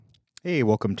Hey,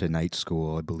 welcome to Night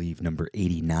School, I believe number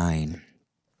 89.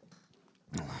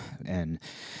 And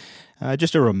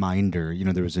just a reminder,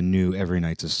 there was a new Every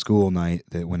Night's a School night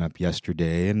that went up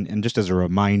yesterday. And just as a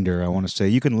reminder, I want to say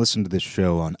you can listen to this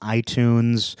show on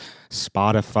iTunes,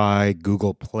 Spotify,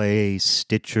 Google Play,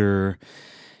 Stitcher,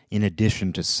 in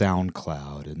addition to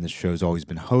SoundCloud. And this show's always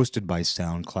been hosted by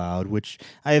SoundCloud, which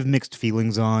I have mixed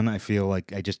feelings on. I feel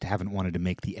like I just haven't wanted to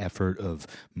make the effort of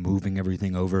moving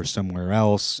everything over somewhere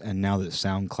else. And now that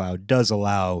SoundCloud does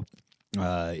allow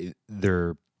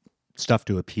their stuff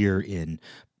to appear in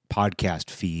podcast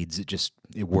feeds,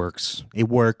 it works. It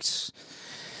works.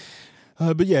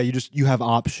 But yeah, you have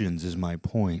options is my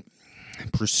point.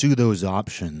 Pursue those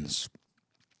options.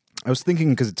 I was thinking,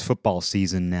 because it's football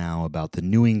season now, about the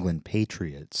New England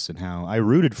Patriots and how I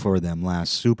rooted for them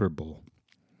last Super Bowl,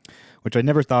 which I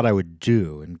never thought I would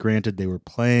do. And granted, they were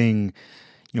playing,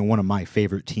 one of my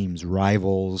favorite team's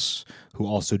rivals who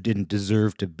also didn't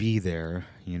deserve to be there,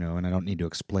 and I don't need to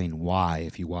explain why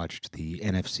if you watched the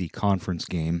NFC conference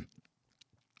game.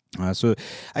 So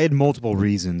I had multiple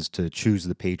reasons to choose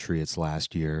the Patriots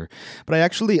last year, but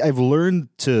I've learned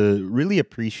to really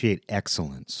appreciate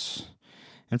excellence.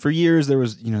 And for years there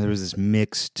was this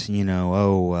mixed,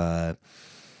 the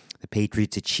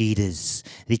Patriots are cheaters.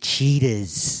 They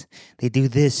cheaters. They do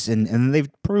this, and they've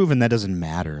proven that doesn't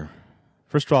matter.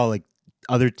 First of all,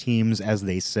 other teams, as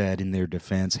they said in their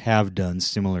defense, have done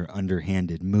similar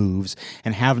underhanded moves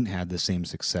and haven't had the same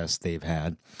success they've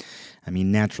had. I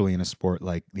mean, naturally in a sport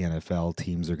like the NFL,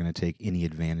 teams are going to take any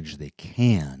advantage they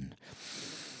can.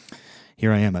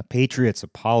 Here I am, a Patriots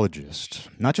apologist.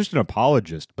 Not just an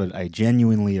apologist, but I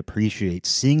genuinely appreciate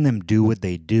seeing them do what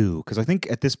they do. Because I think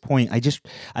at this point,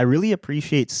 I really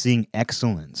appreciate seeing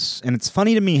excellence. And it's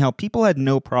funny to me how people had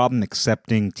no problem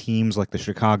accepting teams like the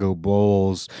Chicago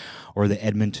Bulls or the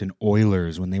Edmonton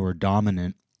Oilers when they were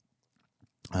dominant.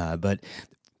 But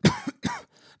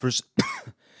first,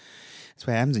 that's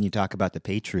what happens when you talk about the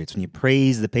Patriots. When you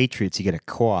praise the Patriots, you get a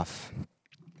cough.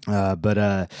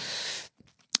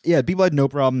 Yeah, people had no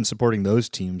problem supporting those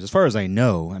teams. As far as I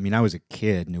know, I was a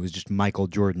kid, and it was just Michael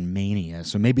Jordan mania.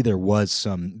 So maybe there was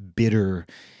some bitter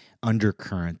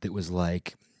undercurrent that was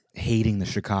like hating the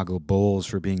Chicago Bulls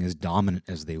for being as dominant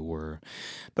as they were.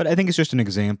 But I think it's just an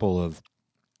example of,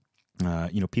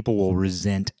 people will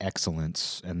resent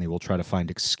excellence, and they will try to find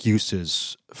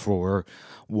excuses for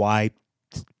why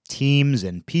teams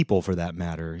and people, for that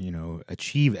matter,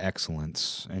 achieve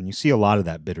excellence. And you see a lot of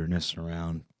that bitterness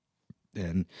around.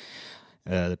 And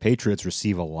the Patriots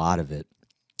receive a lot of it.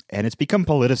 And it's become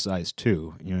politicized,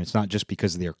 too. It's not just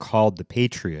because they're called the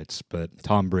Patriots, but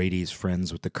Tom Brady's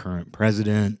friends with the current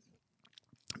president.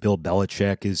 Bill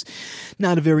Belichick is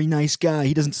not a very nice guy.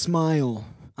 He doesn't smile.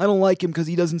 I don't like him because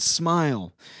he doesn't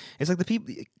smile. It's like the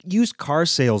people, used car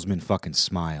salesmen fucking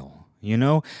smile.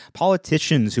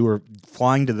 Politicians who are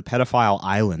flying to the pedophile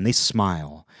island, they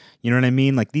smile. You know what I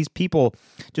mean? Like, these people,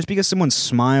 just because someone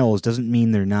smiles doesn't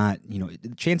mean they're not,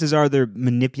 chances are they're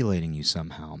manipulating you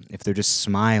somehow if they're just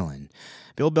smiling.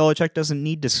 Bill Belichick doesn't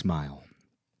need to smile.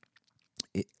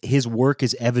 His work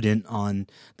is evident on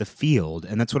the field,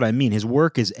 and that's what I mean. His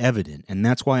work is evident, and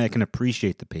that's why I can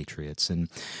appreciate the Patriots. And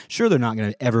sure, they're not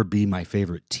going to ever be my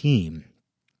favorite team.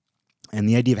 And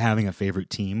the idea of having a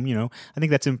favorite team, I think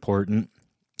that's important.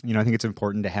 I think it's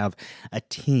important to have a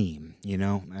team,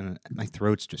 and my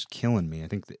throat's just killing me. I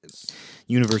think the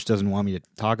universe doesn't want me to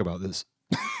talk about this.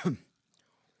 No,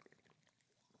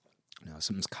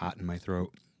 something's caught in my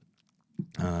throat.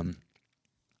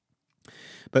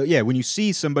 But yeah, when you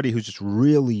see somebody who's just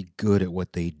really good at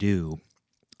what they do,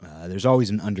 there's always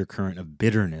an undercurrent of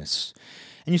bitterness.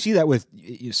 And you see that with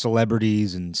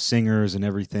celebrities and singers and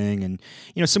everything. And,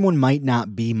 someone might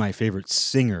not be my favorite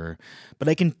singer, but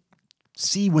I can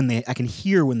I can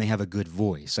hear when they have a good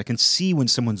voice. I can see when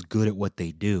someone's good at what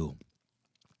they do.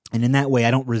 And in that way,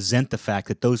 I don't resent the fact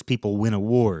that those people win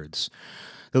awards.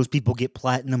 Those people get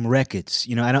platinum records.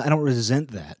 I don't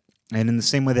resent that. And in the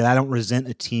same way that I don't resent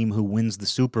a team who wins the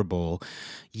Super Bowl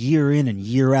year in and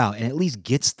year out and at least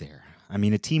gets there.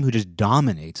 A team who just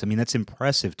dominates. That's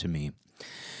impressive to me.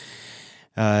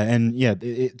 And yeah,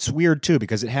 it's weird too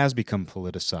because it has become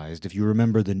politicized. If you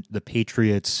remember the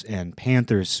Patriots and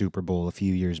Panthers Super Bowl a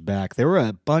few years back, there were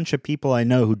a bunch of people I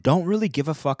know who don't really give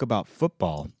a fuck about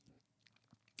football.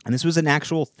 And this was an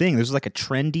actual thing. This was like a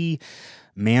trendy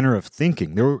manner of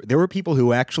thinking. There were people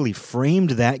who actually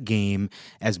framed that game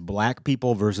as black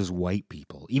people versus white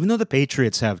people. Even though the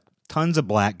Patriots have tons of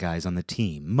black guys on the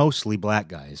team, mostly black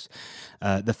guys,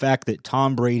 the fact that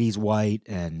Tom Brady's white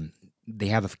and they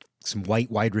have some white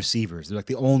wide receivers. They're like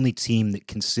the only team that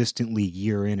consistently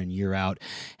year in and year out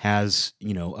has,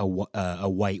 a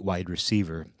white wide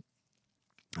receiver.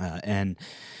 And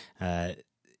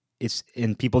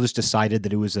people just decided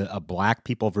that it was a black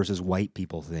people versus white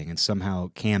people thing, and somehow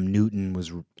Cam Newton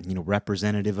was,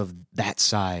 representative of that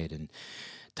side, and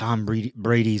Tom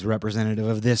Brady's representative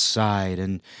of this side,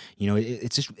 and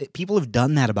it's just people have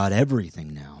done that about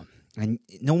everything now. And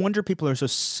no wonder people are so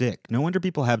sick. No wonder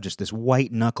people have just this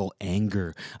white-knuckle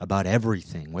anger about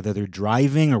everything. Whether they're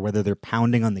driving or whether they're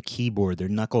pounding on the keyboard, their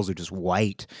knuckles are just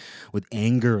white with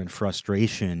anger and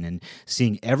frustration and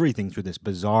seeing everything through this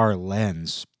bizarre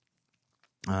lens.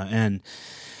 That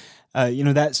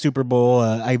Super Bowl,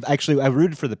 I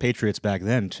rooted for the Patriots back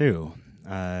then, too,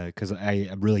 because I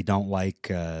really don't like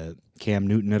Cam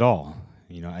Newton at all.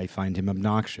 I find him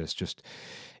obnoxious, just...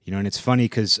 and it's funny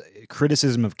because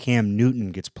criticism of Cam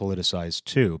Newton gets politicized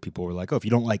too. People were like, oh, if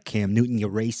you don't like Cam Newton, you're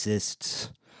racist.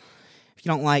 If you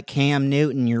don't like Cam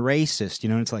Newton, you're racist.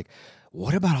 It's like,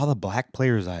 what about all the black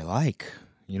players I like?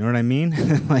 You know what I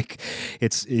mean? Like,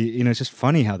 it's just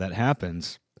funny how that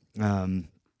happens. And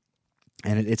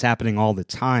it's happening all the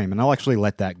time. And I'll actually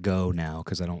let that go now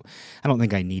because I don't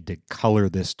think I need to color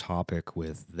this topic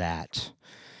with that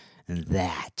and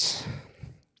that.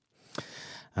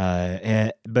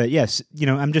 But yes,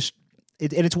 I'm just,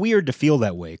 and it's weird to feel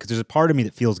that way because there's a part of me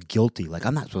that feels guilty. Like,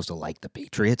 I'm not supposed to like the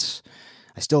Patriots.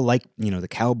 I still like, the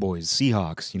Cowboys,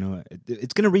 Seahawks.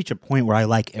 It's going to reach a point where I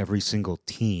like every single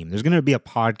team. There's going to be a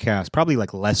podcast probably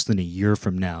like less than a year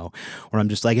from now where I'm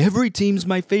just like, every team's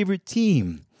my favorite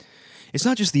team. It's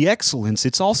not just the excellence.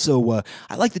 It's also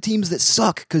I like the teams that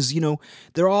suck because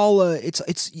they're all it's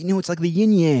like the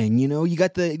yin yang. You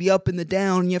got the up and the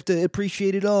down. You have to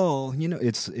appreciate it all.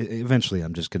 Eventually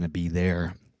I'm just gonna be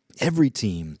there. Every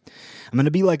team. I'm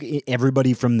gonna be like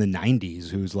everybody from the '90s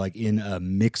who's like in a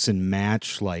mix and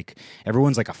match. Like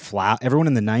everyone's like a flower. Everyone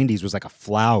in the '90s was like a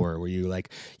flower where you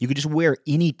could just wear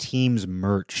any team's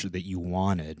merch that you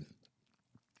wanted.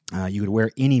 You could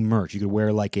wear any merch. You could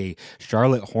wear like a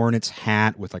Charlotte Hornets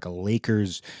hat with like a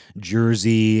Lakers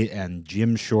jersey and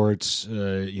gym shorts,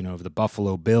 of the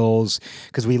Buffalo Bills,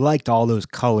 because we liked all those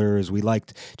colors. We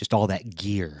liked just all that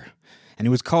gear. And it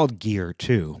was called gear,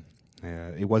 too.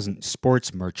 It wasn't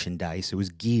sports merchandise. It was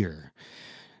gear.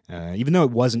 Even though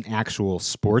it wasn't actual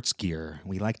sports gear,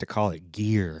 we like to call it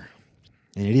gear.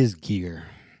 And it is gear.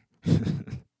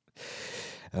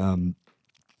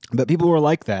 But people were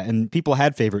like that, and people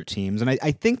had favorite teams, and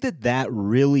I think that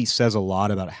really says a lot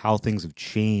about how things have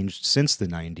changed since the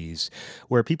 90s,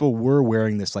 where people were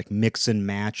wearing this like mix and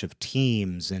match of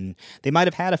teams, and they might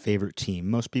have had a favorite team.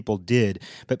 Most people did,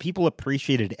 but people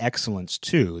appreciated excellence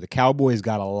too. The Cowboys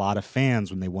got a lot of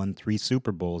fans when they won 3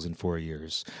 Super Bowls in 4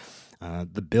 years.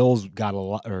 The Bills got a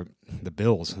lot, or the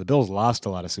Bills lost a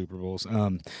lot of Super Bowls.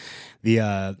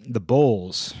 The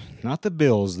Bulls, not the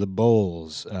Bills, the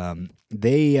Bulls.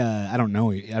 They, I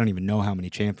don't even know how many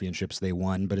championships they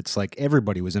won, but it's like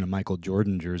everybody was in a Michael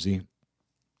Jordan jersey.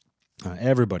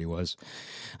 Everybody was.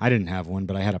 I didn't have one,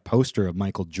 but I had a poster of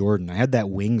Michael Jordan. I had that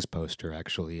Wings poster,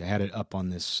 actually. I had it up on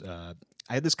this, I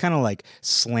had this kind of like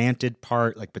slanted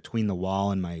part like between the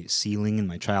wall and my ceiling in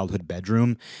my childhood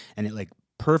bedroom, and it like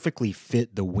perfectly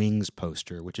fit the Wings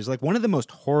poster, which is like one of the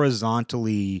most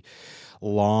horizontally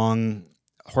wide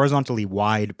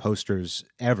posters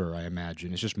ever, I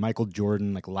imagine. It's just Michael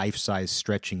Jordan, like life-size,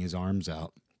 stretching his arms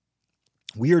out.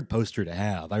 Weird poster to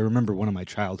have. I remember one of my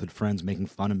childhood friends making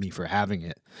fun of me for having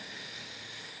it.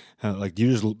 Like, do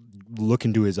you just look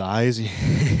into his eyes?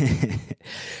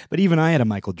 But even I had a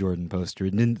Michael Jordan poster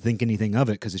and didn't think anything of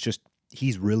it because it's just,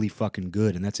 he's really fucking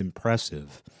good, and that's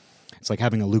impressive. It's like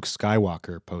having a Luke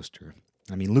Skywalker poster.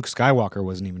 I mean, Luke Skywalker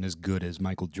wasn't even as good as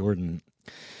Michael Jordan.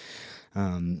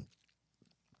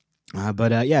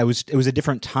 But it was a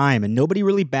different time, and nobody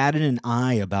really batted an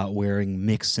eye about wearing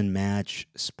mix and match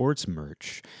sports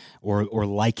merch or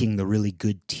liking the really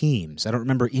good teams. I don't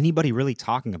remember anybody really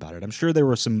talking about it. I'm sure there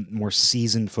were some more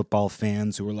seasoned football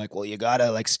fans who were like, well, you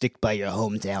gotta like stick by your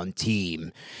hometown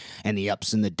team and the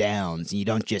ups and the downs, and you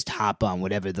don't just hop on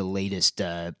whatever the latest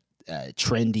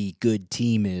trendy good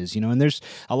team is, and there's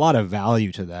a lot of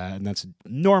value to that, and that's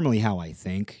normally how I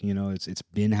think. It's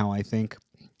been how I think.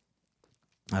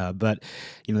 But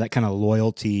that kind of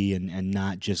loyalty and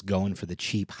not just going for the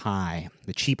cheap high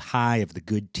of the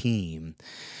good team,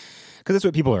 because that's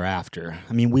what people are after.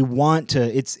 I mean, we want to.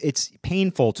 It's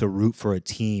painful to root for a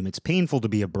team. It's painful to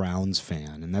be a Browns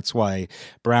fan, and that's why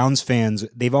Browns fans,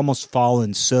 they've almost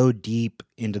fallen so deep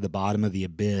into the bottom of the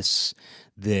abyss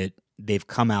that they've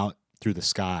come out through the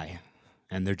sky.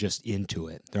 and they're just into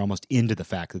it. They're almost into the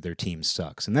fact that their team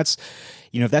sucks. And that's,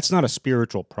 if that's not a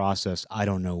spiritual process, I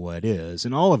don't know what is.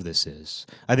 And all of this is.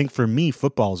 I think for me,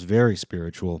 football is very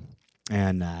spiritual.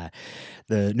 And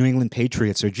the New England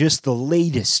Patriots are just the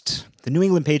latest. The New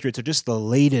England Patriots are just the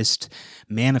latest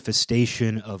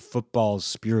manifestation of football's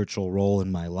spiritual role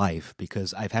in my life,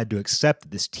 because I've had to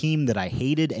accept this team that I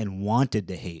hated and wanted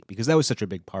to hate, because that was such a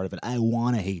big part of it. I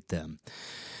want to hate them.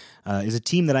 Is a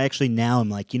team that I actually now am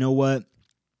like, you know what?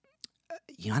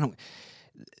 I don't.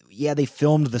 Yeah, they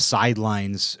filmed the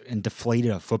sidelines and deflated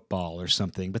a football or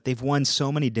something, but they've won so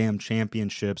many damn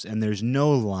championships, and there's no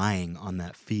lying on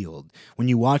that field. When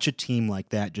you watch a team like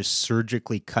that just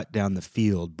surgically cut down the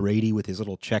field, Brady with his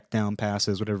little check down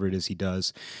passes, whatever it is he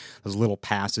does, those little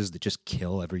passes that just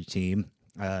kill every team,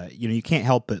 you can't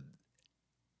help but,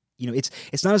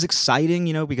 it's not as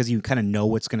exciting, because you kind of know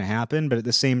what's going to happen, but at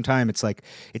the same time, it's like,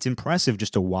 it's impressive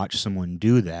just to watch someone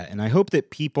do that. And I hope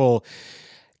that people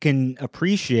can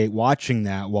appreciate watching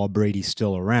that while Brady's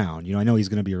still around. I know he's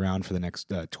going to be around for the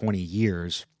next 20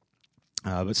 years,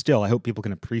 but still, I hope people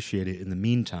can appreciate it in the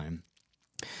meantime.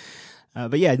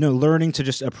 But yeah, learning to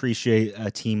just appreciate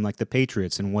a team like the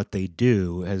Patriots and what they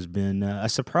do has been a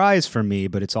surprise for me,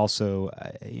 but it's also,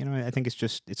 I think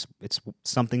it's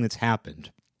something that's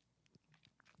happened.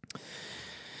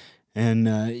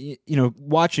 And,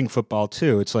 watching football,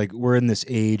 too, it's like we're in this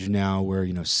age now where,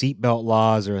 seatbelt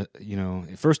laws are,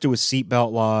 first it was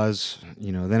seatbelt laws,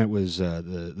 then it was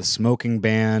the smoking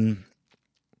ban.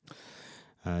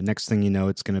 Next thing you know,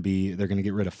 they're going to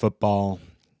get rid of football.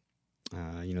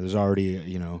 There's already,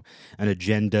 an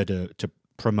agenda to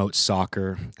promote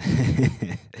soccer.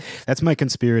 That's my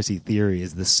conspiracy theory,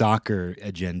 is the soccer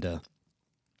agenda.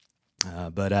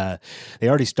 But they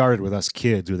already started with us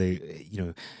kids, where they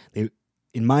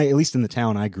at least in the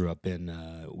town I grew up in,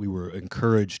 we were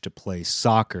encouraged to play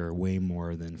soccer way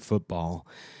more than football.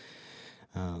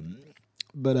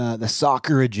 But the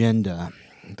soccer agenda,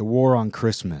 the war on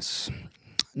Christmas.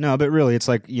 No, but really, it's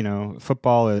like,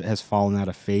 football has fallen out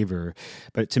of favor.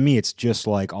 But to me, it's just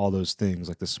like all those things,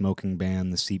 like the smoking ban,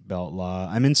 the seatbelt law.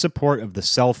 I'm in support of the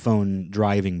cell phone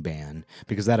driving ban,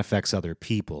 because that affects other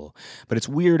people. But it's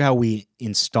weird how we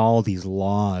install these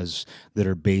laws that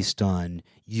are based on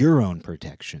your own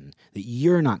protection, that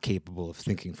you're not capable of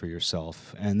thinking for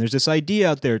yourself. And there's this idea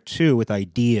out there, too, with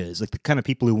ideas, like the kind of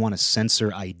people who want to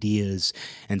censor ideas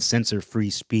and censor free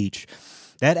speech.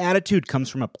 That attitude comes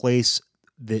from a place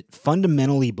that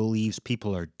fundamentally believes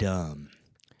people are dumb.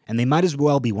 And they might as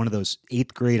well be one of those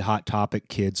 8th grade Hot Topic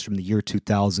kids from the year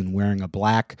 2000 wearing a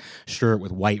black shirt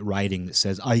with white writing that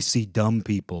says, "I see dumb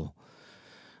people.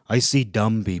 I see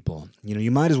dumb people."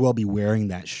 You might as well be wearing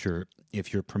that shirt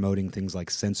if you're promoting things like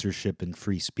censorship and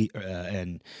free speech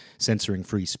and censoring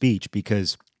free speech,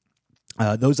 because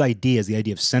those ideas, the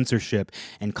idea of censorship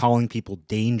and calling people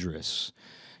dangerous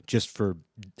just for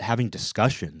having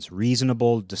discussions,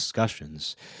 reasonable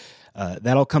discussions,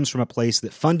 that all comes from a place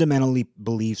that fundamentally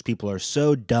believes people are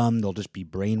so dumb they'll just be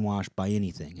brainwashed by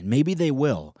anything. And maybe they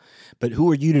will, but who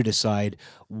are you to decide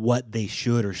what they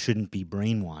should or shouldn't be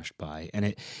brainwashed by? And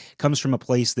it comes from a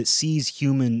place that sees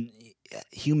human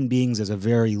beings as a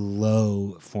very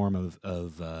low form of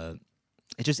that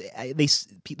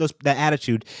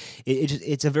attitude.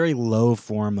 It's a very low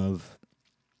form of.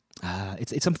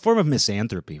 It's a form of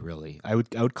misanthropy, really. I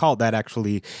would call it that,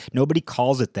 actually. Nobody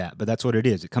calls it that, but that's what it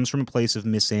is. It comes from a place of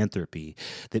misanthropy,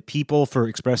 that people, for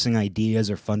expressing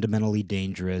ideas, are fundamentally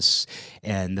dangerous,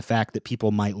 and the fact that people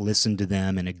might listen to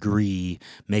them and agree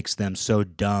makes them so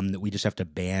dumb that we just have to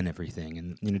ban everything.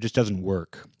 And it just doesn't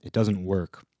work. It doesn't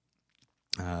work.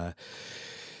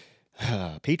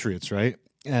 Patriots, right?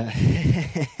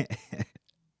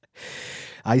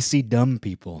 I see dumb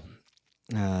people.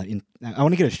 I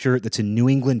want to get a shirt that's in New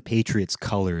England Patriots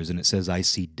colors, and it says, "I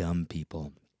see dumb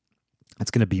people."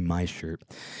 That's going to be my shirt.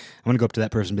 I'm going to go up to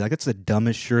that person and be like, "That's the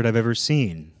dumbest shirt I've ever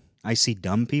seen. I see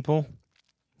dumb people."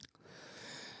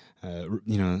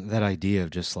 That idea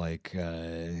of just like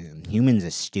humans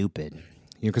are stupid.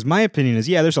 Because my opinion is,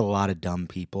 there's a lot of dumb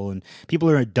people, and people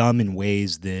are dumb in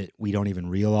ways that we don't even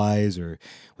realize or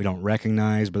we don't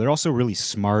recognize, but they're also really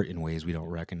smart in ways we don't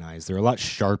recognize. They're a lot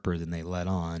sharper than they let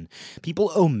on.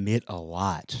 People omit a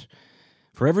lot.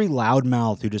 For every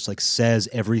loudmouth who just like says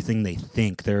everything they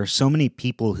think, there are so many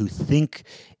people who think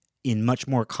in much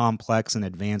more complex and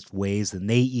advanced ways than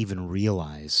they even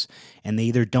realize. And they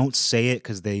either don't say it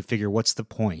because they figure, what's the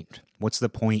point? What's the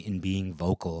point in being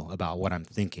vocal about what I'm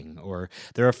thinking? Or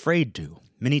they're afraid to.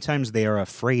 Many times they are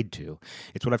afraid to.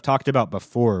 It's what I've talked about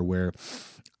before, where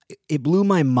it blew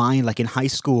my mind. Like in high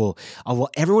school,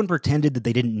 everyone pretended that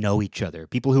they didn't know each other.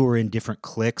 People who were in different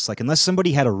cliques, like unless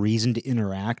somebody had a reason to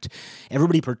interact,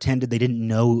 everybody pretended they didn't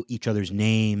know each other's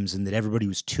names and that everybody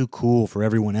was too cool for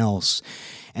everyone else.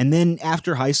 And then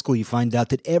after high school, you find out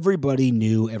that everybody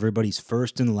knew everybody's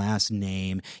first and last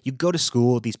name. You go to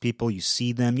school with these people, you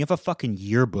see them. You have a fucking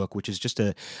yearbook, which is just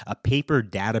a paper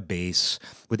database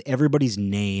with everybody's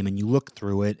name, and you look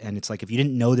through it, and it's like if you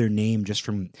didn't know their name just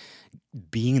from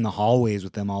being in the hallways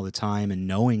with them all the time and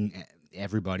knowing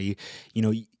everybody,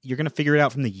 you're going to figure it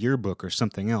out from the yearbook or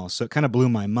something else. So it kind of blew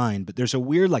my mind. But there's a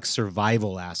weird like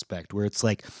survival aspect where it's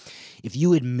like if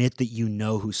you admit that you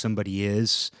know who somebody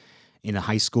is in a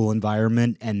high school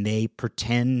environment and they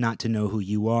pretend not to know who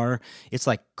you are, it's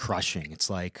like crushing. It's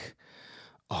like,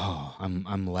 oh,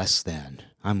 I'm less than,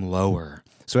 I'm lower.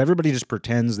 So everybody just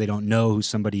pretends they don't know who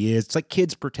somebody is. It's like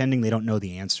kids pretending they don't know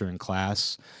the answer in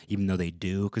class, even though they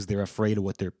do, because they're afraid of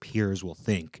what their peers will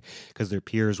think, because their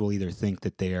peers will either think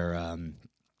that they are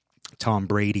Tom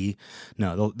Brady.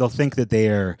 No, they'll think that they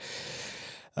are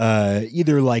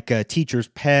either like a teacher's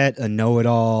pet, a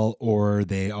know-it-all, or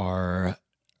they are,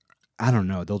 I don't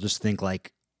know, they'll just think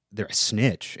like they're a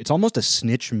snitch. It's almost a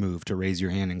snitch move to raise your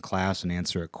hand in class and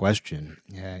answer a question.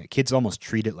 Yeah, kids almost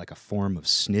treat it like a form of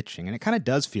snitching, and it kind of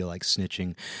does feel like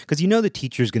snitching because the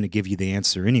teacher's going to give you the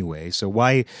answer anyway. So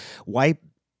why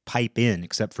pipe in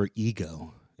except for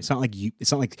ego? It's not like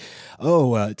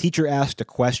teacher asked a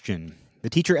question. The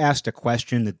teacher asked a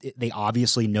question that they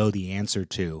obviously know the answer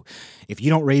to. If you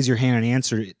don't raise your hand and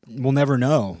answer, we'll never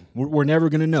know. We're never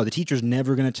going to know. The teacher's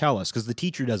never going to tell us because the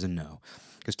teacher doesn't know.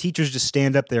 Because teachers just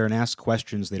stand up there and ask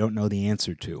questions they don't know the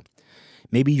answer to.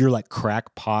 Maybe you're like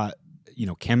crackpot,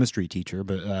 chemistry teacher,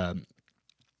 but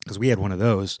because we had one of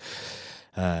those.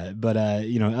 But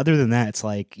other than that, it's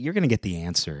like you're going to get the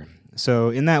answer. So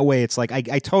in that way, it's like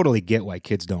I totally get why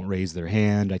kids don't raise their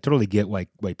hand. I totally get why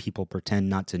people pretend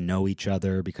not to know each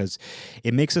other, because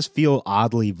it makes us feel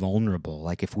oddly vulnerable.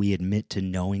 Like if we admit to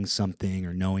knowing something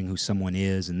or knowing who someone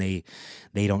is and they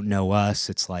don't know us,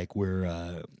 it's like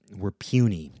we're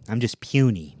puny. I'm just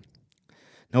puny.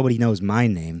 Nobody knows my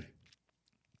name.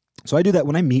 So I do that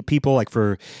when I meet people, like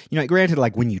granted,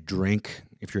 like when you drink,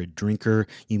 if you're a drinker,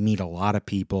 you meet a lot of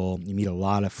people, you meet a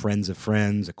lot of friends of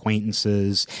friends,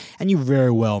 acquaintances, and you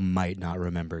very well might not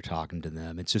remember talking to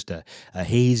them. It's just a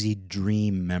hazy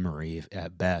dream memory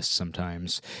at best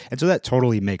sometimes. And so that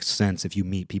totally makes sense if you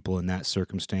meet people in that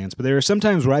circumstance. But there are some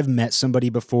times where I've met somebody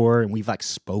before and we've like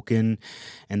spoken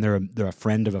and they're a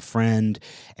friend of a friend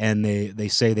and they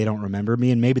say they don't remember me,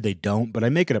 and maybe they don't, but I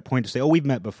make it a point to say, oh, we've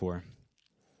met before.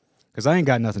 Because I ain't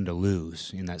got nothing to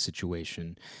lose in that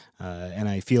situation. And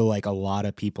I feel like a lot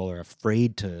of people are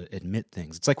afraid to admit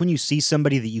things. It's like when you see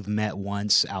somebody that you've met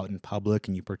once out in public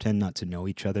and you pretend not to know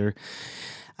each other.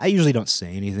 I usually don't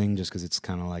say anything just because it's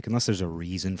kind of like, unless there's a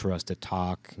reason for us to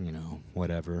talk,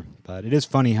 whatever. But it is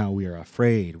funny how we are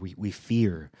afraid. We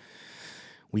fear.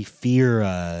 We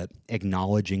fear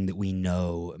acknowledging that we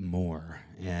know more.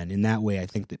 And in that way, I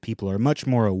think that people are much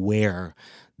more aware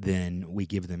than we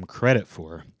give them credit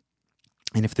for.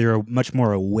 And if they're much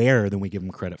more aware than we give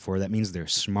them credit for, that means they're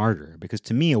smarter. Because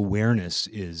to me, awareness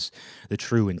is the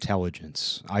true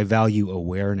intelligence. I value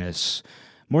awareness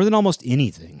more than almost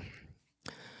anything.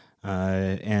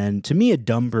 And to me, a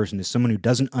dumb person is someone who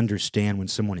doesn't understand when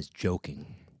someone is joking.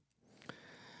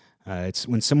 It's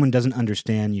when someone doesn't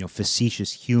understand,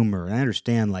 facetious humor. And I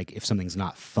understand, like, if something's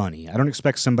not funny. I don't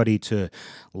expect somebody to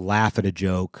laugh at a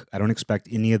joke. I don't expect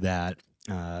any of that.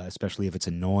 Especially if it's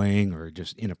annoying or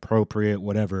just inappropriate,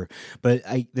 whatever. But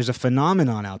there's a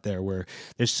phenomenon out there where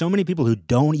there's so many people who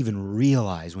don't even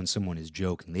realize when someone is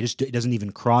joking. It doesn't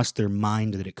even cross their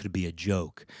mind that it could be a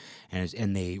joke.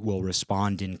 And they will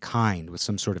respond in kind with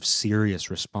some sort of serious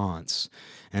response.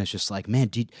 And it's just like, man,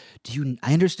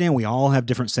 I understand we all have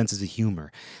different senses of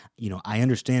humor. I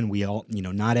understand we all,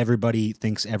 not everybody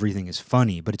thinks everything is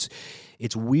funny, but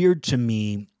it's weird to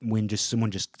me when someone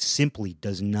just simply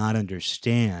does not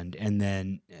understand, and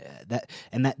then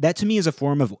that to me is a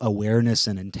form of awareness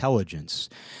and intelligence.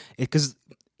 Because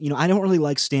I don't really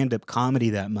like stand-up comedy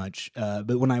that much,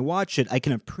 but when I watch it, I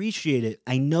can appreciate it.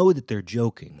 I know that they're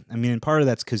joking. I mean, and part of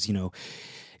that's because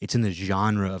it's in the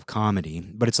genre of comedy,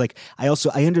 but it's like I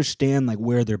understand like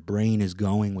where their brain is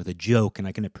going with a joke, and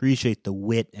I can appreciate the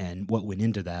wit and what went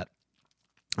into that.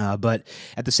 But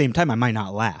at the same time, I might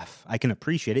not laugh. I can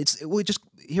appreciate it.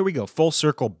 Here we go, full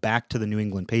circle back to the New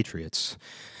England Patriots.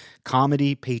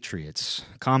 Comedy Patriots.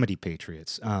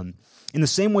 In the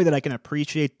same way that I can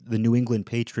appreciate the New England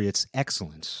Patriots'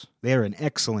 excellence. They are an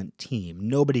excellent team.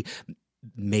 Nobody,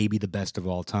 maybe the best of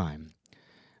all time.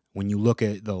 when you look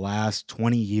at the last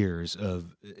 20 years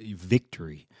of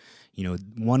victory,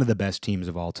 one of the best teams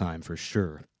of all time for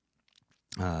sure.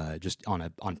 Just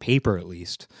on paper at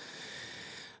least,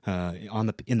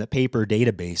 in the paper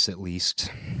database at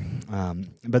least.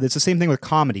 But it's the same thing with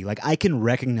comedy. Like, I can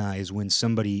recognize when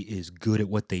somebody is good at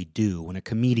what they do. When a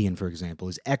comedian, for example,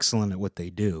 is excellent at what they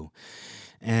do,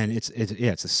 and it's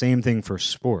the same thing for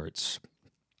sports.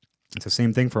 It's the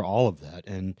same thing for all of that,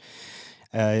 and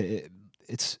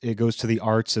it goes to the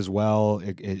arts as well.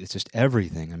 It's just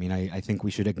everything. I mean, I think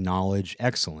we should acknowledge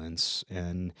excellence.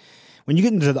 And when you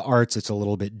get into the arts, it's a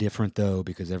little bit different, though,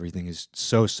 because everything is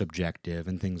so subjective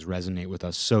and things resonate with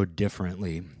us so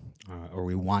differently, or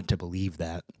we want to believe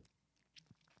that.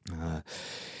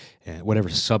 Whatever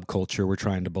subculture we're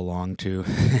trying to belong to,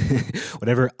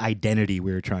 whatever identity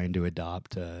we're trying to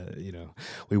adopt,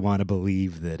 we want to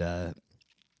believe that.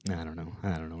 I don't know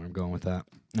where I'm going with that.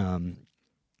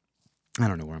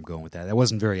 That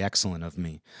wasn't very excellent of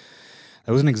me.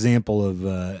 That was an example of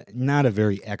not a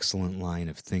very excellent line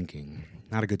of thinking,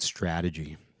 not a good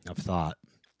strategy of thought.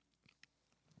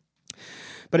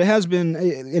 But it has been,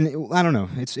 and I don't know,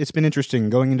 it's been interesting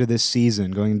going into this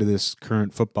season, going into this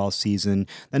current football season.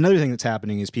 Another thing that's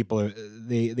happening is people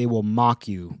they will mock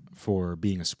you for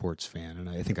being a sports fan, and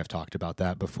I think I've talked about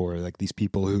that before. Like these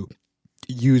people who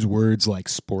use words like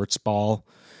sports ball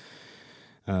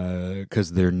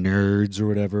because they're nerds or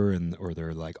whatever, or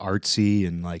they're like artsy,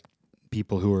 and like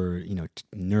people who are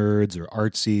nerds or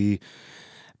artsy.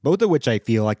 Both of which I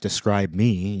feel like describe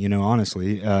me,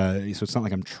 honestly. So it's not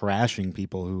like I'm trashing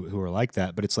people who are like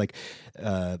that, but it's like,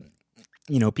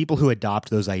 people who adopt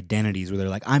those identities where they're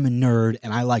like, I'm a nerd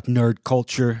and I like nerd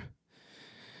culture.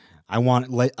 I want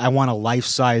a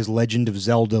life-size Legend of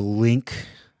Zelda Link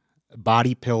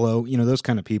body pillow. Those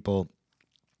kind of people.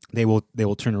 They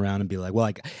will turn around and be like,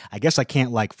 well, I guess I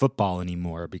can't like football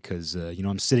anymore because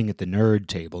I'm sitting at the nerd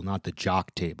table, not the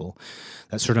jock table.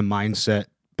 That sort of mindset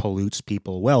pollutes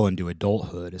people well into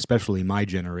adulthood, especially my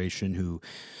generation who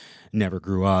never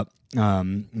grew up,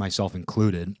 myself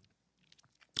included.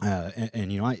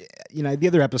 The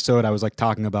other episode I was like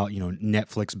talking about,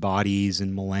 Netflix bodies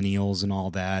and millennials and all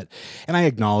that. And I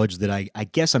acknowledge that I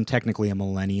guess I'm technically a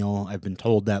millennial. I've been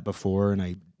told that before and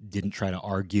I didn't try to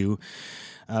argue.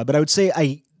 But I would say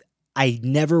I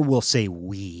never will say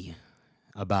we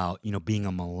about, being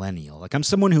a millennial. Like I'm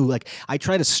someone who I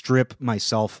try to strip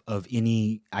myself of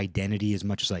any identity as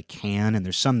much as I can. And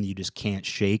there's some that you just can't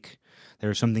shake. There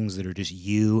are some things that are just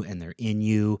you and they're in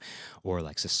you, or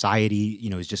like society,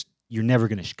 is just, you're never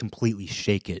going to completely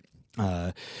shake it.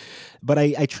 But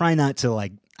I try not to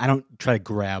I don't try to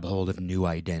grab hold of new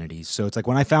identities. So it's like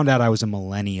when I found out I was a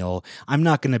millennial, I'm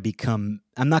not going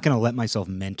to let myself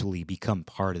mentally become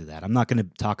part of that. I'm not going to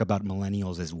talk about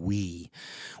millennials as we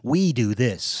do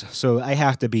this. So I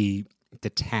have to be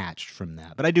detached from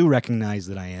that. But I do recognize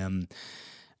that I am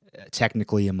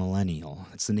technically a millennial.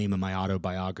 It's the name of my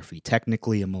autobiography,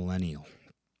 Technically a Millennial.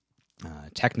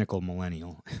 Technical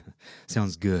Millennial.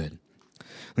 Sounds good.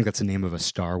 I think that's the name of a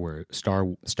Star Wars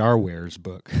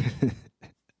book.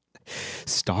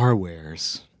 Star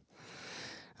Wars.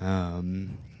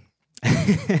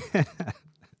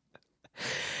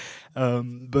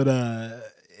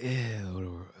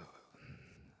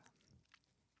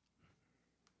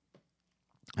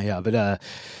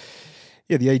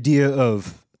 The idea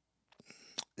of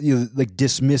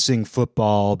dismissing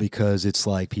football because it's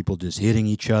like people just hitting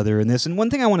each other and this. And one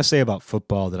thing I want to say about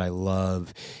football that I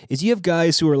love is you have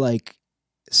guys who are like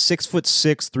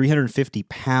 6'6", 350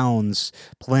 pounds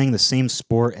playing the same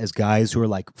sport as guys who are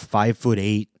like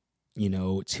 5'8",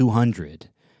 200.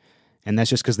 And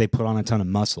that's just because they put on a ton of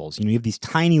muscles. You have these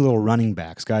tiny little running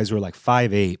backs, guys who are like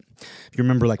 5'8". If you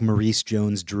remember like Maurice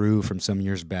Jones-Drew from some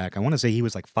years back, I want to say he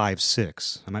was like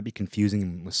 5'6". I might be confusing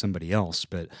him with somebody else,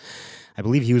 but I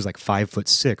believe he was like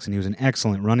 5'6", and he was an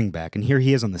excellent running back. And here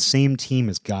he is on the same team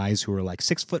as guys who are like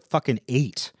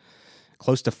 6'8",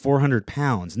 close to 400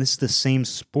 pounds. And this is the same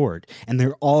sport, and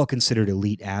they're all considered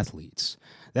elite athletes.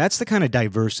 That's the kind of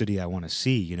diversity I want to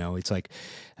see. It's like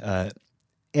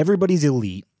everybody's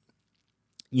elite.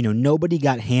 Nobody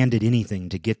got handed anything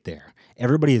to get there.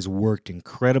 Everybody has worked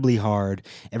incredibly hard.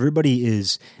 Everybody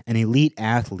is an elite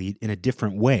athlete in a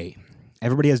different way.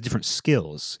 Everybody has different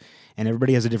skills, and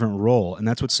everybody has a different role. And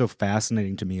that's what's so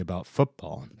fascinating to me about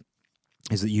football,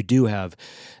 is that you do have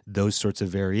those sorts of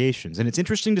variations. And it's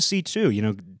interesting to see,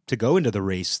 too, to go into the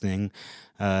race thing,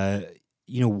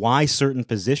 why certain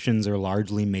positions are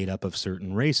largely made up of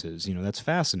certain races. That's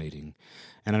fascinating.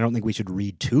 And I don't think we should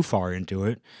read too far into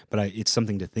it, but it's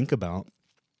something to think about.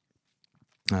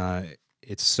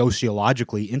 it's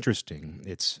sociologically interesting.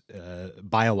 It's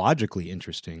biologically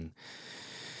interesting.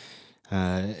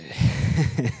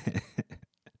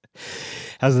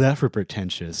 How's that for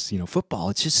pretentious? Football,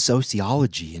 it's just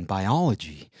sociology and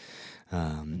biology.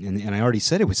 And I already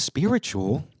said it was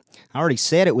spiritual. I already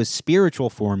said it was spiritual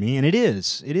for me, and it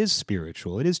is. It is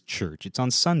spiritual. It is church. It's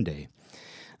on Sunday.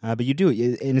 But you do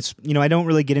it, and it's, I don't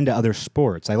really get into other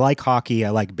sports. I like hockey. I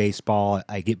like baseball.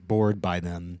 I get bored by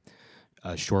them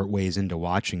short ways into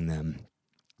watching them.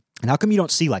 And how come you don't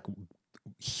see, like,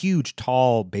 huge,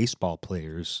 tall baseball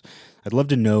players? I'd love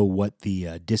to know what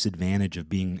the disadvantage of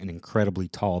being an incredibly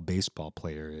tall baseball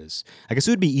player is. I guess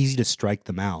it would be easy to strike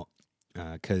them out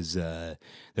because they're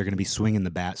going to be swinging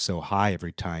the bat so high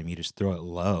every time. You just throw it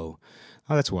low.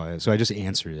 Oh, that's why. So I just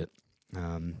answered it.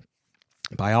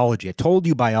 Biology. I told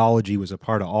you biology was a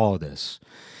part of all of this.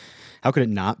 How could it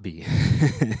not be?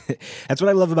 That's what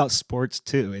I love about sports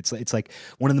too. It's like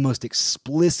one of the most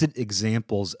explicit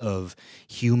examples of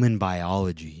human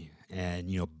biology and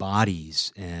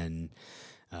bodies. And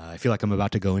I feel like I'm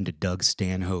about to go into Doug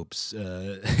Stanhope's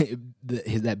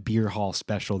that beer hall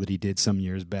special that he did some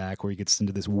years back, where he gets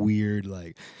into this weird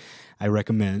I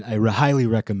highly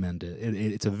recommend it.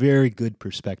 It's a very good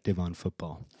perspective on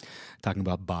football, talking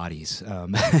about bodies.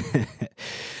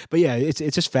 But yeah, it's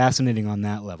just fascinating on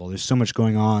that level. There's so much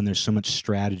going on. There's so much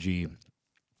strategy.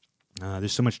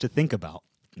 There's so much to think about,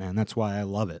 and that's why I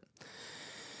love it.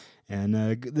 And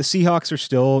the Seahawks are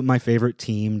still my favorite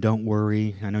team. Don't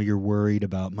worry. I know you're worried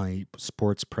about my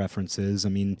sports preferences. I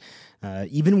mean,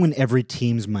 even when every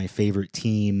team's my favorite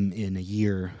team in a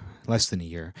year, less than a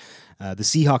year, the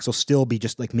Seahawks will still be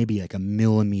just maybe a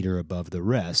millimeter above the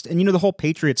rest. And the whole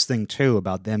Patriots thing too,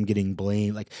 about them getting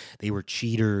blamed, like they were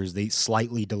cheaters. They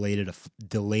slightly deflated a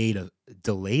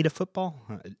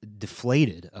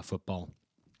football.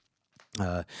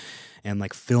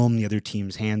 And film the other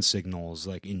team's hand signals,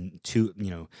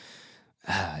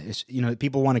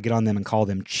 people want to get on them and call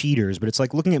them cheaters, but it's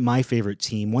like looking at my favorite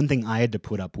team. One thing I had to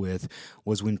put up with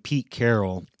was when Pete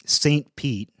Carroll, St.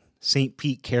 Pete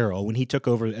Carroll, when he took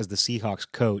over as the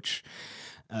Seahawks coach,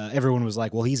 everyone was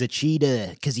like, well, he's a cheater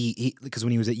because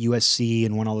when he was at USC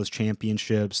and won all those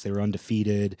championships, they were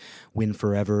undefeated, win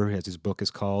forever, as his book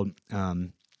is called.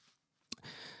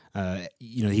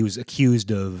 He was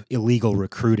accused of illegal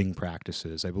recruiting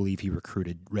practices. I believe he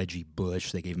recruited Reggie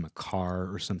Bush. They gave him a car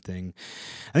or something.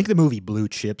 I think the movie Blue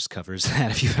Chips covers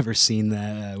that, if you've ever seen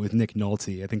that, with Nick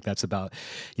Nolte. I think that's about,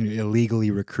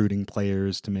 illegally recruiting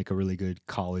players to make a really good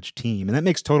college team. And that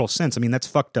makes total sense. I mean, that's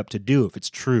fucked up to do if it's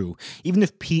true. Even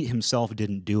if Pete himself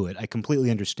didn't do it, I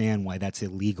completely understand why that's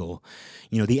illegal.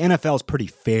 The NFL is pretty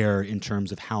fair in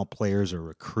terms of how players are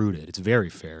recruited. It's very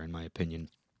fair, in my opinion.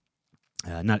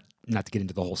 Not to get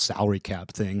into the whole salary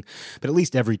cap thing, but at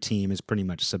least every team is pretty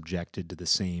much subjected to the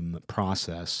same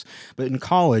process. But in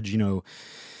college,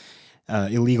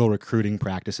 illegal recruiting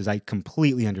practices, I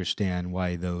completely understand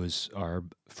why those are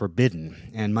forbidden.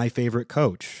 And my favorite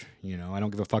coach, I don't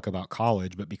give a fuck about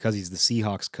college, but because he's the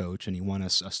Seahawks coach and he won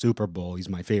us a Super Bowl, he's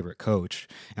my favorite coach.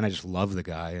 And I just love the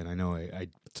guy. And I know I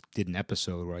did an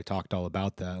episode where I talked all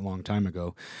about that a long time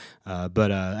ago.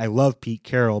 But I love Pete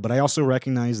Carroll, but I also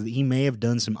recognize that he may have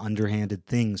done some underhanded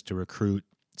things to recruit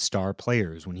star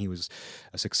players when he was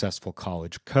a successful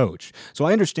college coach. So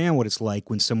I understand what it's like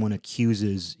when someone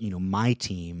accuses, my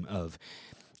team of,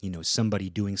 somebody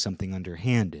doing something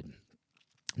underhanded.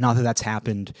 Not that that's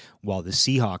happened while the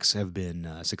Seahawks have been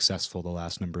successful the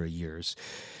last number of years,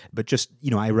 but just,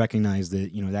 I recognize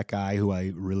that, that guy who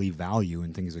I really value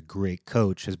and think is a great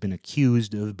coach has been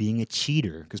accused of being a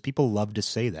cheater, because people love to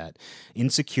say that.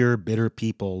 Insecure, bitter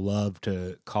people love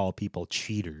to call people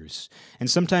cheaters. And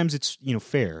sometimes it's,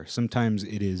 fair. Sometimes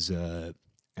it is an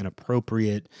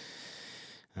appropriate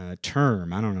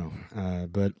term. I don't know,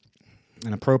 but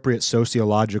an appropriate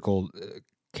sociological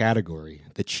category,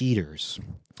 the cheaters.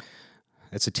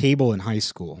 That's a table in high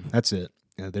school. That's it.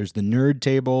 There's the nerd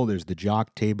table, there's the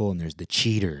jock table, and there's the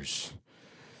cheaters.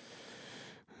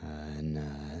 And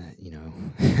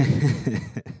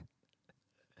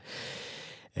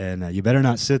you better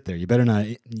not sit there. You better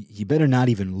not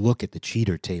even look at the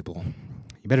cheater table.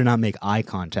 You better not make eye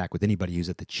contact with anybody who's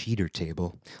at the cheater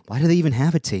table. Why do they even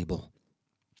have a table?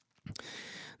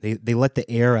 They let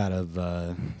the air out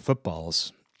of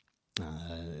footballs.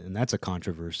 And that's a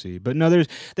controversy. But no,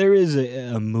 there is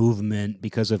a movement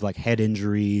because of head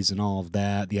injuries and all of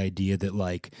that. The idea that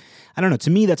I don't know, to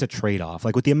me that's a trade-off.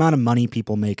 With the amount of money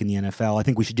people make in the NFL, I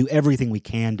think we should do everything we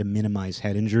can to minimize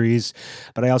head injuries.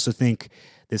 But I also think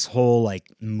this whole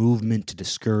movement to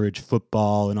discourage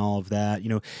football and all of that,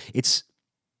 it's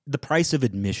the price of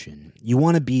admission. You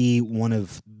want to be one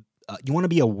of You want to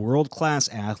be a world-class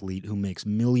athlete who makes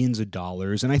millions of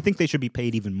dollars, and I think they should be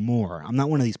paid even more. I'm not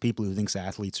one of these people who thinks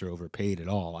athletes are overpaid at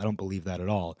all. I don't believe that at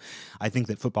all. I think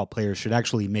that football players should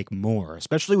actually make more,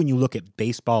 especially when you look at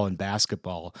baseball and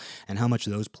basketball and how much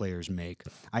those players make.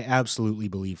 I absolutely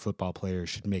believe football players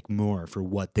should make more for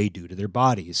what they do to their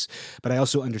bodies. But I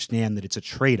also understand that it's a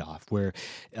trade-off where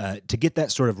to get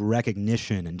that sort of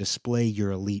recognition and display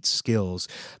your elite skills,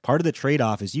 part of the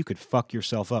trade-off is you could fuck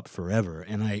yourself up forever.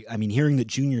 And I mean, hearing that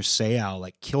Junior Seau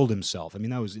like killed himself, I mean,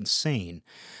 that was insane.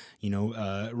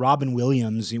 Robin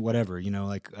Williams, whatever,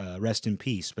 rest in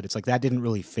peace. But it's like that didn't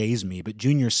really faze me. But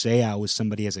Junior Seau was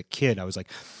somebody as a kid. I was like,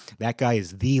 that guy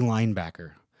is the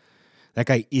linebacker. That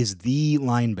guy is the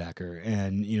linebacker.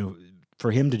 And,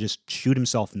 for him to just shoot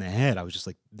himself in the head, I was just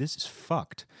like, this is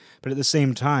fucked. But at the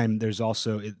same time, there's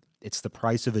also, it's the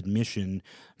price of admission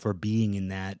for being in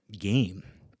that game.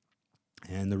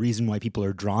 And the reason why people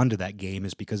are drawn to that game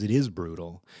is because it is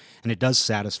brutal, and it does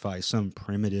satisfy some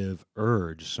primitive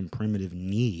urge, some primitive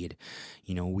need.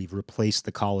 We've replaced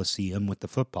the Coliseum with the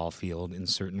football field in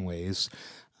certain ways,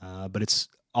 but it's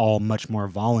all much more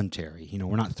voluntary.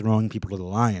 We're not throwing people to the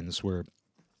lions.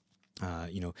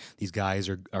 These guys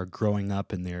are growing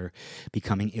up and they're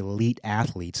becoming elite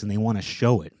athletes, and they want to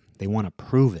show it. They want to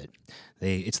prove it.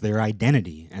 It's their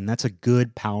identity, and that's a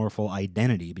good, powerful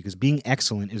identity, because being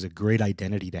excellent is a great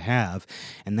identity to have,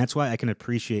 and that's why I can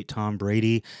appreciate Tom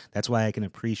Brady. That's why I can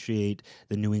appreciate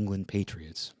the New England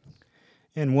Patriots.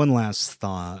 And one last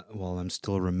thought while I'm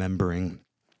still remembering.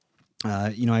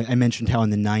 I mentioned how in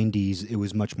the 90s it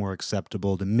was much more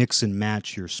acceptable to mix and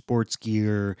match your sports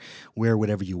gear, wear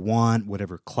whatever you want,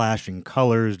 whatever clashing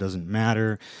colors, doesn't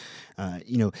matter.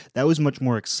 That was much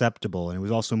more acceptable, and it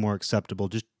was also more acceptable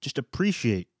just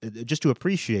to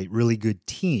appreciate really good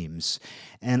teams.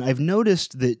 And I've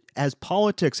noticed that as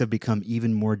politics have become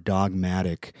even more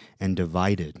dogmatic and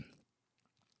divided,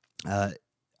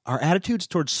 our attitudes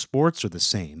towards sports are the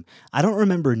same. I don't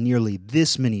remember nearly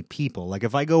this many people. Like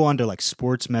if I go onto like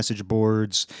sports message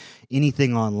boards,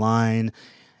 anything online,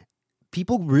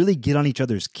 people really get on each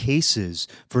other's cases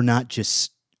for not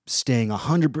just staying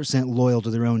 100% loyal to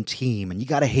their own team. And you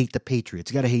got to hate the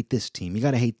Patriots. You got to hate this team. You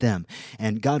got to hate them.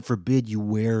 And God forbid you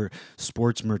wear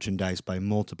sports merchandise by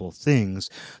multiple things.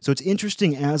 So it's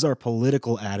interesting, as our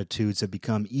political attitudes have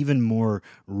become even more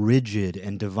rigid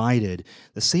and divided,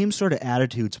 the same sort of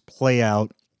attitudes play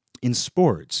out in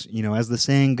sports. As the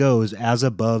saying goes, as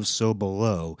above, so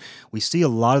below. We see a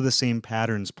lot of the same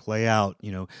patterns play out.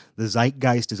 The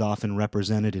zeitgeist is often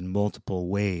represented in multiple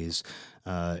ways.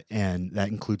 And that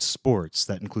includes sports,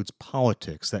 that includes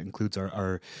politics, that includes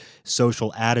our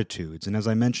social attitudes. And as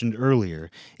I mentioned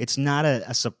earlier, it's not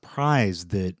a surprise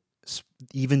that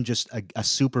even just a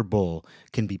Super Bowl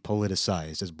can be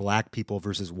politicized as black people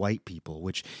versus white people,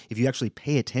 which, if you actually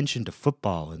pay attention to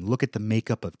football and look at the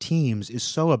makeup of teams, is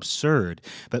so absurd.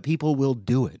 But people will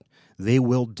do it. They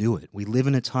will do it. We live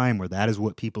in a time where that is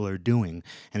what people are doing,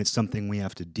 and it's something we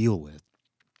have to deal with.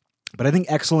 But I think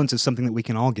excellence is something that we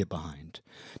can all get behind.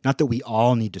 Not that we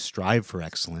all need to strive for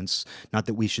excellence, not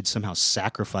that we should somehow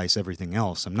sacrifice everything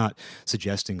else. I'm not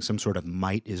suggesting some sort of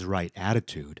might is right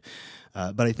attitude.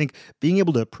 But I think being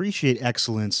able to appreciate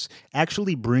excellence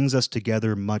actually brings us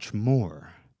together much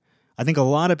more. I think a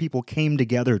lot of people came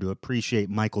together to appreciate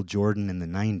Michael Jordan in the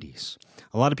 90s.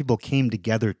 A lot of people came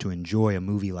together to enjoy a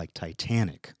movie like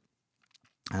Titanic.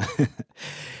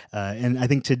 And I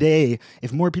think today,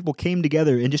 if more people came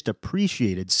together and just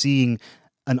appreciated seeing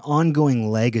an ongoing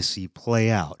legacy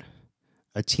play out,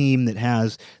 a team that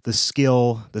has the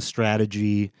skill, the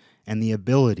strategy, and the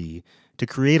ability to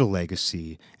create a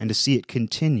legacy and to see it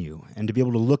continue and to be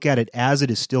able to look at it as it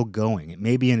is still going. It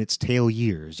may be in its tail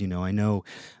years. I know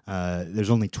there's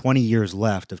only 20 years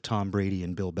left of Tom Brady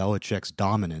and Bill Belichick's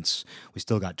dominance. We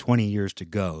still got 20 years to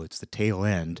go. It's the tail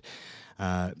end.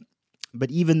 But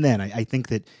even then, I think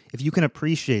that if you can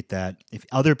appreciate that, if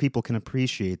other people can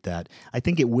appreciate that, I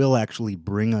think it will actually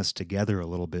bring us together a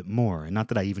little bit more. And not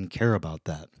that I even care about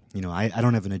that. I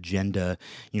don't have an agenda.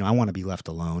 I want to be left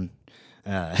alone.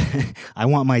 I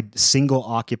want my single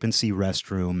occupancy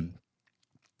restroom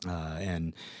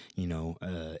and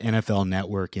NFL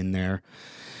Network in there.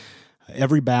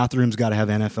 Every bathroom's got to have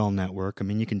NFL Network. I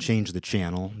mean, you can change the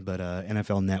channel, but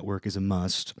NFL Network is a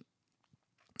must.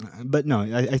 But no,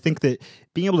 I think that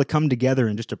being able to come together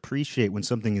and just appreciate when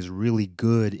something is really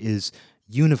good is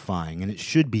unifying, and it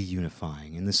should be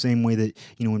unifying in the same way that,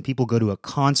 when people go to a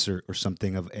concert or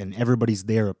something and everybody's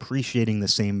there appreciating the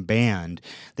same band,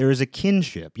 there is a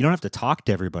kinship. You don't have to talk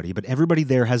to everybody, but everybody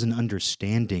there has an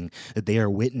understanding that they are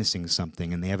witnessing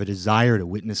something, and they have a desire to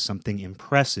witness something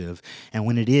impressive, and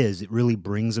when it is, it really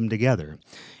brings them together.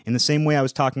 In the same way, I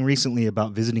was talking recently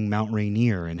about visiting Mount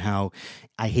Rainier and how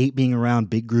I hate being around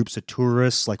big groups of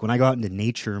tourists. Like when I go out into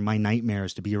nature, my nightmare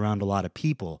is to be around a lot of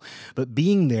people. But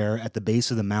being there at the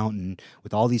base of the mountain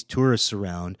with all these tourists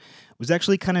around was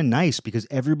actually kind of nice because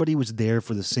everybody was there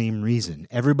for the same reason.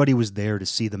 Everybody was there to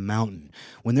see the mountain.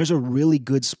 When there's a really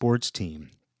good sports team,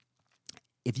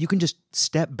 if you can just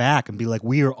step back and be like,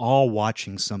 we are all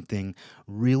watching something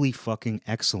really fucking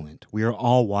excellent. We are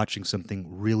all watching something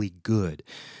really good.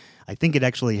 I think it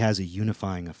actually has a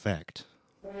unifying effect.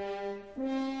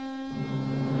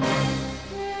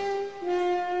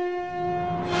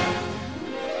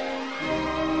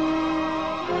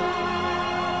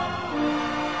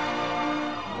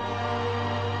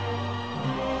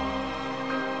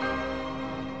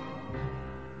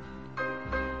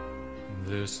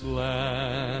 This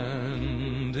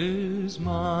land is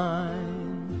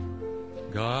mine.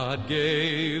 God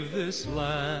gave this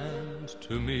land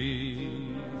to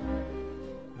me.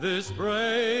 This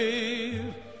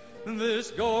brave,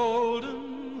 this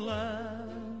golden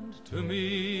land to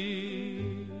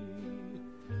me.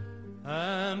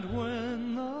 And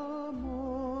when the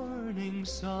morning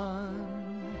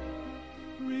sun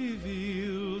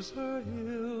reveals her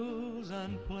hills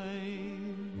and plains,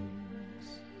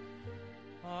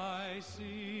 I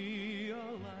see a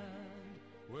land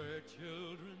where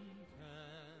children